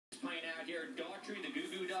out here, Daughtry, the Goo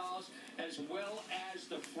Goo Dolls, as well as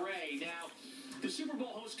the Fray. Now, the Super Bowl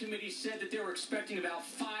host committee said that they were expecting about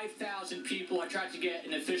 5,000 people. I tried to get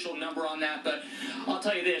an official number on that, but I'll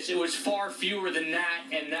tell you this, it was far fewer than that,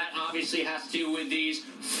 and that obviously has to do with these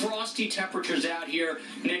frosty temperatures out here.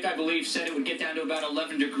 Nick, I believe, said it would get down to about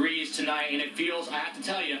 11 degrees tonight, and it feels, I have to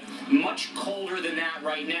tell you, much colder than that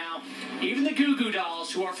right now. Even the Goo Goo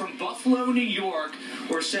Dolls, who are from Buffalo, New York,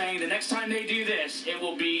 were saying the next time they do this, it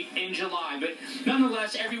will be in July. But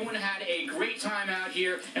nonetheless, everyone had a great time out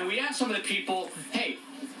here, and we asked some of the people, hey,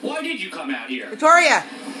 why did you come out here? Victoria!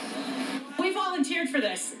 We volunteered for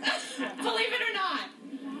this, believe it or not,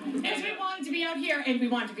 because we wanted to be out here and we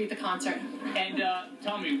wanted to be at the concert. And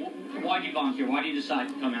tell me, why did you volunteer? Why did you decide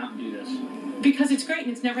to come out and do this? Because it's great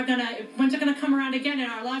and it's never gonna, when's it gonna come around again in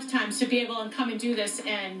our lifetimes to be able to come and do this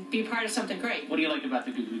and be part of something great? What do you like about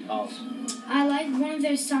the Goo Goo Dolls? I like one of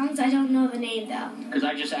their songs. I don't know the name though. Because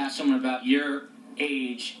I just asked someone about your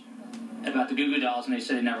age, about the Goo Goo Dolls, and they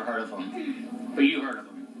said they never heard of them. But you heard of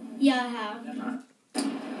them. Yeah, I have.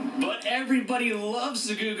 But everybody loves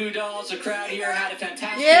the Goo Goo Dolls. The crowd here had a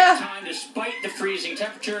fantastic time despite the freezing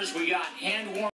temperatures. We got hand warm.